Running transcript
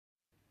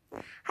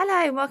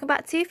Hello and welcome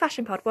back to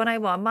Fashion Pod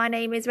 101. My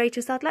name is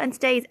Rachel Sadler and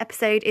today's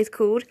episode is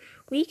called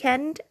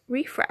Weekend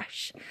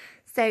Refresh.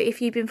 So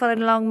if you've been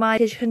following along my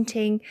pigeon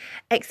hunting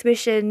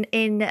exhibition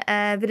in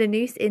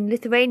Vilnius in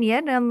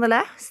Lithuania,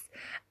 nonetheless,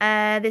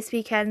 this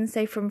weekend,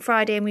 so from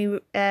Friday and we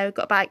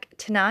got back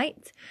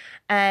tonight,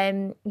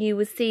 you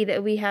will see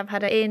that we have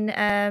had it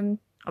in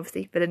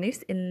obviously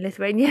Vilnius in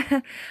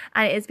Lithuania,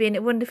 and it has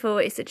been wonderful.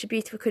 It's such a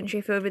beautiful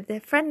country filled with the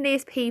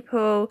friendliest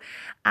people,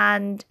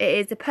 and it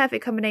is a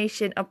perfect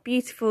combination of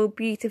beautiful,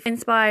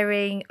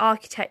 inspiring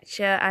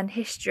architecture and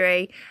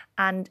history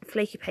and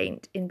flaky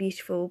paint in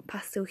beautiful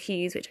pastel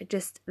hues, which I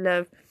just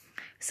love.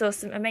 Saw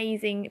some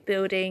amazing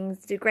buildings,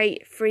 did a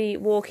great free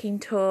walking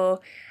tour,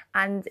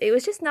 and it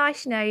was just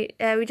nice,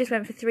 we just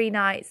went for 3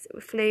 nights.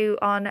 We flew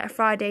on a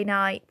Friday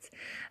night,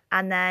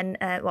 and then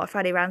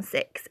Friday around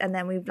 6, and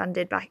then we've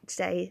landed back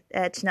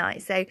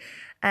tonight. So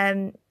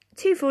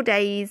 2 full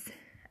days,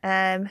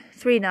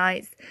 3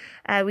 nights.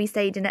 We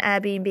stayed in an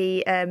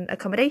Airbnb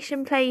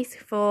accommodation place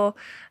for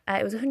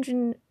it was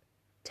 £110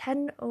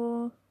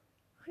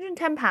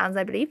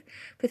 I believe,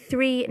 for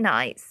 3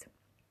 nights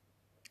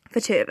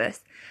for 2 of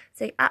us.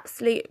 So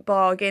absolute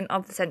bargain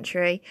of the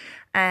century,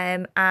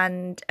 and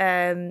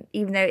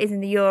even though it is in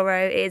the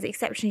euro, it is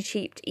exceptionally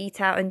cheap to eat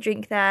out and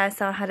drink there.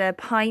 So I had a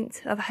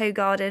pint of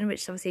Hoegaarden,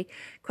 which is obviously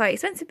quite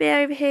expensive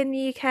beer over here in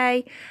the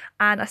UK,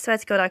 and I swear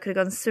to God I could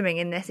have gone swimming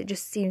in this. It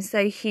just seemed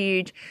so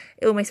huge.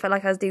 It almost felt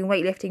like I was doing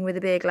weightlifting with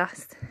a beer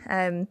glass.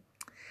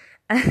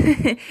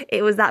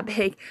 It was that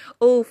big,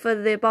 all for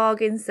the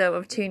bargain sum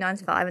of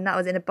 £2.95, and that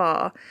was in a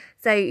bar.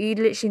 So you'd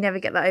literally never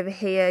get that over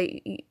here.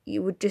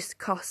 You would just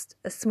cost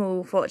a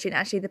small fortune.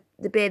 Actually,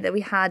 the beer that we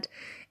had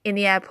in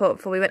the airport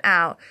before we went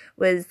out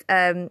was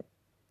 £6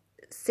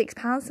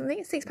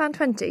 something,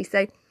 £6.20.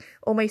 So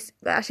almost,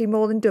 actually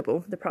more than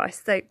double the price.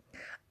 So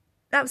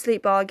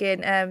absolute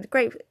bargain.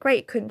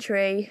 Great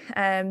country.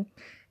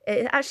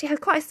 It actually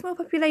had quite a small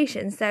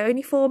population, so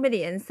only 4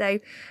 million. So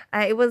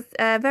it was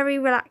very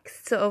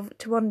relaxed sort of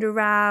to wander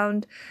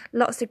around.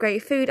 Lots of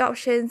great food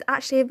options.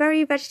 Actually a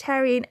very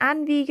vegetarian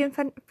and vegan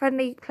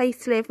friendly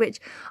place to live, which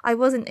I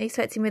wasn't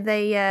expecting with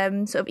a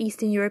sort of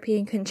Eastern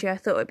European country. I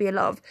thought it would be a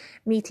lot of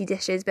meaty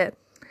dishes, but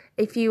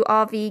if you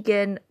are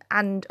vegan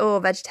and or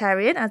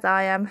vegetarian, as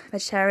I am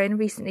vegetarian,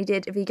 recently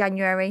did a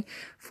Veganuary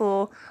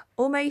for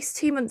almost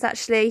 2 months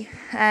actually,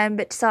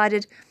 but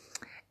decided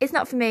it's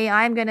not for me.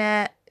 I am going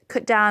to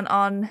cut down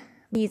on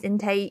cheese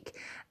intake.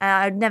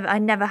 I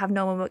never have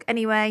normal milk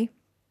anyway,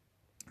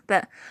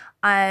 but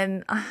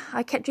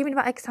I kept dreaming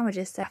about egg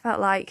sandwiches, so I felt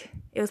like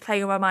it was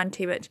playing on my mind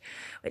too much,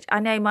 which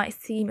I know might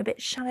seem a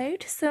bit shallow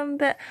to some,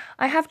 but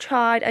I have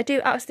tried. I do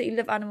absolutely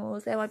love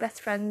animals. They're my best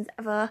friends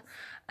ever.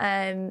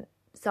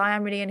 So I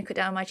am really going to cut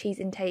down my cheese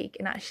intake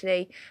and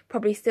actually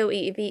probably still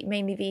eat a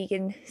mainly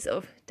vegan sort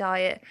of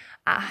diet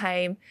at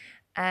home.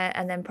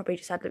 And then probably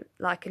just add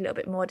like a little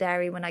bit more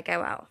dairy when I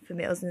go out for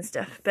meals and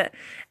stuff. But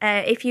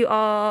if you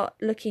are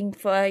looking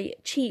for a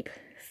cheap,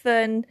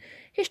 fun,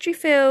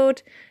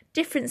 history-filled,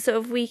 different sort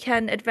of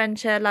weekend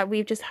adventure like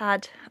we've just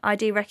had, I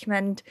do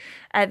recommend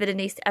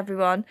Vilnius to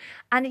everyone.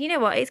 And you know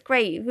what, it's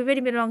great. We've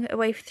really been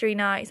away for 3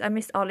 nights. I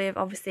miss Olive,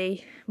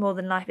 obviously, more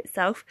than life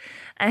itself.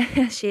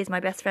 She is my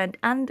best friend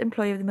and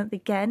employee of the month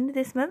again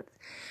this month.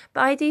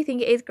 But I do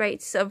think it is great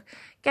to sort of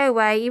go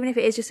away, even if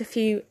it is just a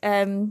few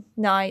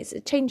nights, a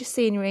change of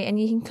scenery, and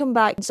you can come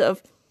back and sort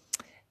of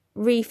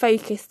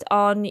refocused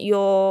on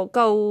your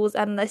goals.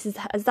 And this is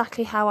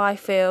exactly how I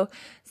feel.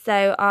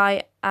 So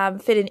I am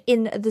feeling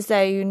in the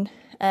zone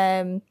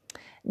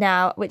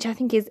now, which I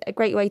think is a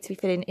great way to be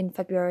feeling in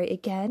February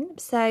again.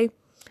 So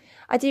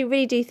I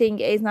really do think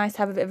it is nice to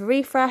have a bit of a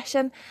refresh.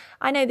 And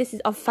I know this is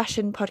a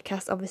fashion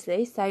podcast,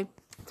 obviously, so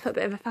to put a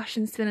bit of a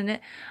fashion spin on it,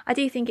 I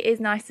do think it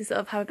is nice to sort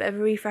of have a bit of a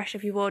refresh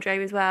of your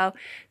wardrobe as well.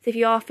 So if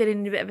you are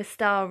feeling a bit of a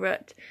style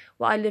rut,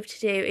 what I love to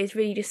do is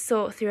really just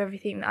sort through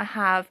everything that I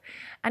have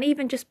and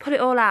even just put it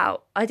all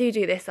out. I do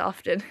this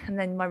often, and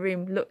then my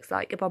room looks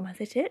like a bomb has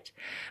hit it,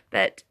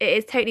 but it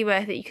is totally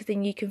worth it because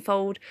then you can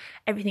fold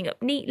everything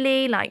up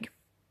neatly. Like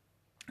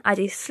I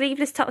do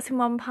sleeveless tops in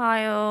one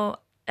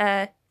pile,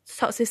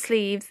 tops with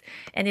sleeves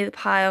in the other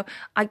pile.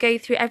 I go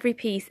through every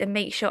piece and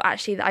make sure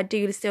actually that I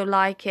do still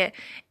like it.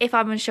 If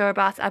I'm unsure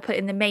about it, I put it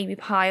in the maybe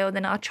pile,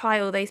 then I'll try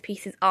all those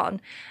pieces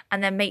on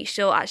and then make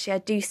sure actually I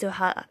do still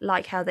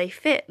like how they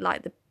fit,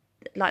 like the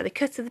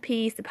cut of the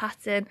piece, the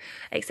pattern,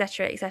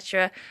 etc,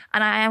 etc.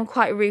 And I am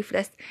quite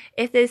ruthless.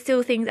 If there's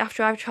still things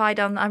after I've tried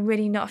on that I'm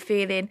really not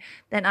feeling,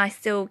 then I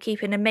still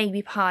keep in a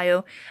maybe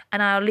pile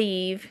and I'll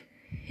leave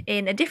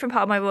in a different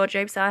part of my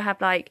wardrobe. So I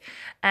have like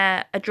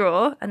a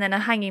drawer and then a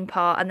hanging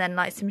part and then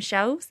like some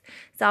shelves.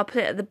 So I'll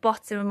put it at the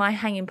bottom of my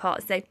hanging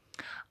part. So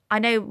I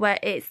know where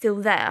it's still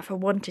there if I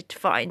wanted to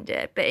find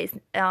it, but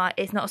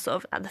it's not sort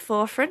of at the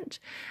forefront.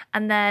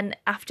 And then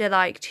after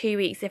like 2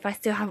 weeks, if I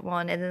still haven't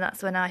one, and then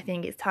that's when I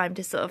think it's time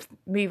to sort of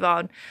move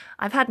on.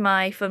 I've had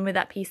my fun with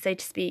that piece, so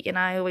to speak, and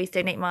I always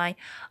donate my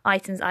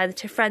items either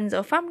to friends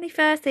or family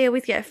first. They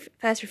always get a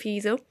first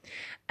refusal.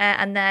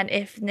 And then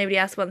if nobody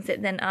else wants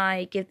it, then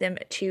I give them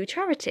to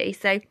charity.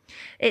 So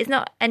it's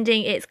not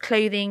ending its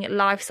clothing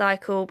life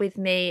cycle with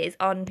me. It's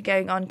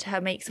going on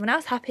to make someone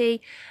else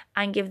happy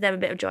and give them a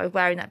bit of joy of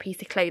wearing that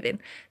piece of clothing.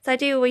 So I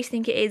do always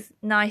think it is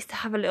nice to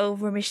have a little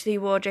rummage through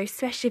your wardrobe,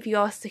 especially if you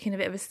are stuck in a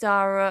bit of a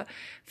star rut.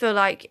 Feel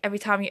like every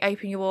time you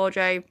open your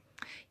wardrobe,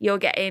 you're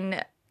getting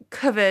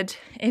covered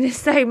in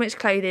so much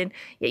clothing,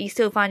 yet you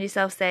still find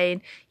yourself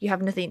saying you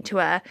have nothing to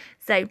wear.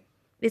 So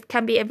this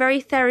can be a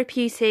very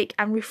therapeutic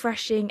and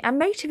refreshing and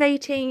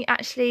motivating,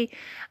 actually,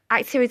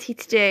 activity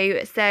to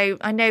do. So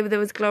I know there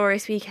was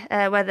glorious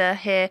weather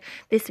here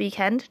this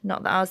weekend.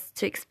 Not that I was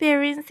to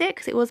experience it,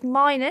 because it was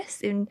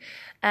minus in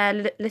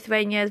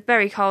Lithuania. It was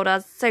very cold. I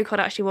was so cold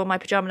I actually wore my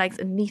pyjama legs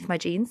underneath my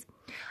jeans.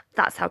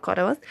 That's how cold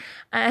I was.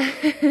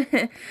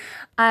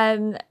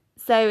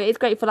 So it's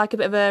great for like a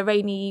bit of a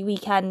rainy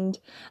weekend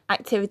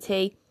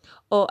activity.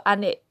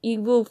 You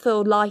will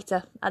feel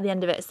lighter at the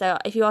end of it. So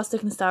if you are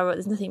stuck in a star rut,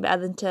 there's nothing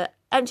better than to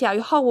empty out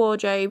your whole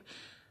wardrobe,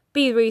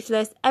 be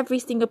ruthless. Every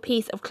single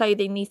piece of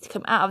clothing needs to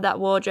come out of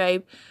that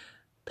wardrobe.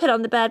 Put it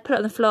on the bed, put it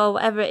on the floor,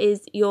 whatever it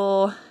is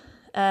your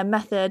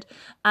method,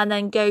 and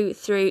then go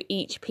through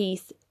each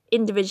piece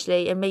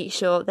individually and make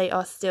sure they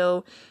are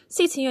still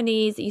suiting your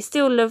needs, that you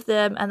still love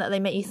them, and that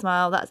they make you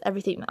smile. That's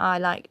everything that I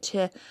like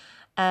to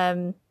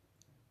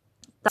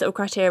that sort of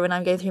criteria when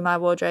I'm going through my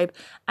wardrobe.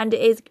 And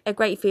it is a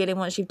great feeling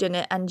once you've done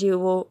it, and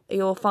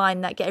you'll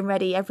find that getting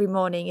ready every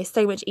morning is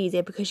so much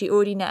easier, because you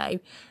already know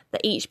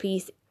that each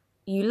piece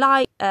you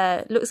like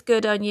looks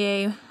good on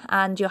you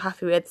and you're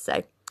happy with.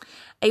 So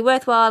a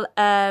worthwhile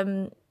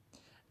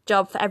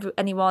job for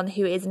anyone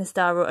who is in a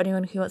star or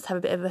anyone who wants to have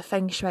a bit of a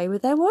feng shui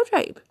with their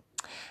wardrobe.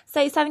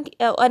 So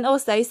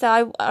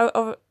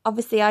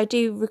obviously I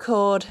do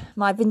record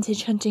my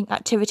vintage hunting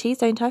activities,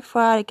 don't I,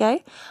 before I go?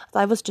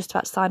 I was just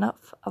about to sign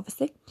off,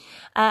 obviously.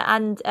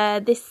 And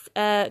this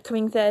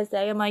coming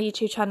Thursday on my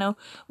YouTube channel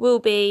will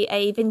be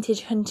a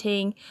vintage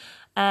hunting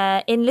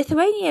in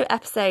Lithuania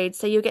episode.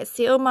 So you'll get to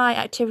see all my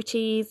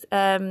activities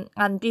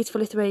and beautiful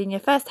Lithuania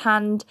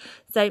firsthand.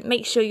 So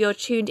make sure you're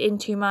tuned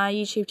into my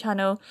YouTube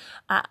channel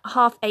at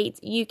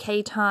 8:30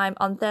 UK time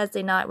on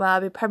Thursday night, where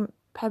I'll be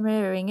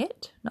premiering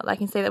it, not that I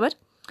can say that word,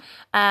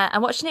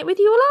 and watching it with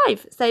you all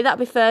live. So that'll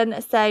be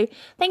fun. So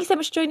thank you so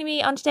much for joining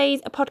me on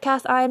today's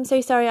podcast. I am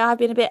so sorry I have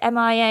been a bit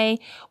MIA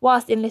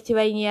whilst in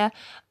Lithuania.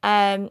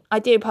 I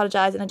do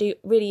apologise, and I do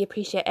really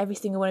appreciate every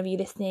single one of you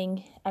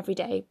listening every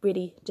day.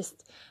 Really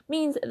just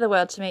means the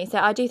world to me. So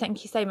I do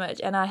thank you so much,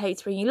 and I hope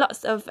to bring you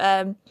lots of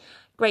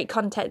great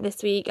content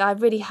this week. I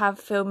really have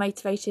feel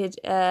motivated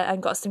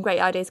and got some great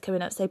ideas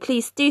coming up. So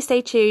please do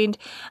stay tuned.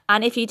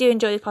 And if you do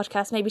enjoy the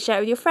podcast, maybe share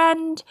it with your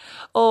friend,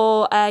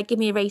 or give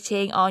me a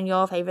rating on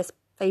your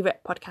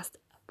favourite podcast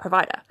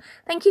provider.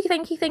 Thank you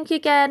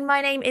again.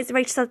 My name is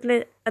Rachel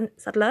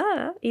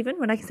Sadler, even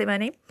when I can say my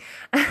name.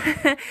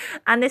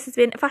 And this has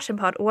been Fashion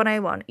Pod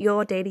 101,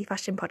 your daily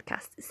fashion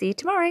podcast. See you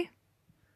tomorrow.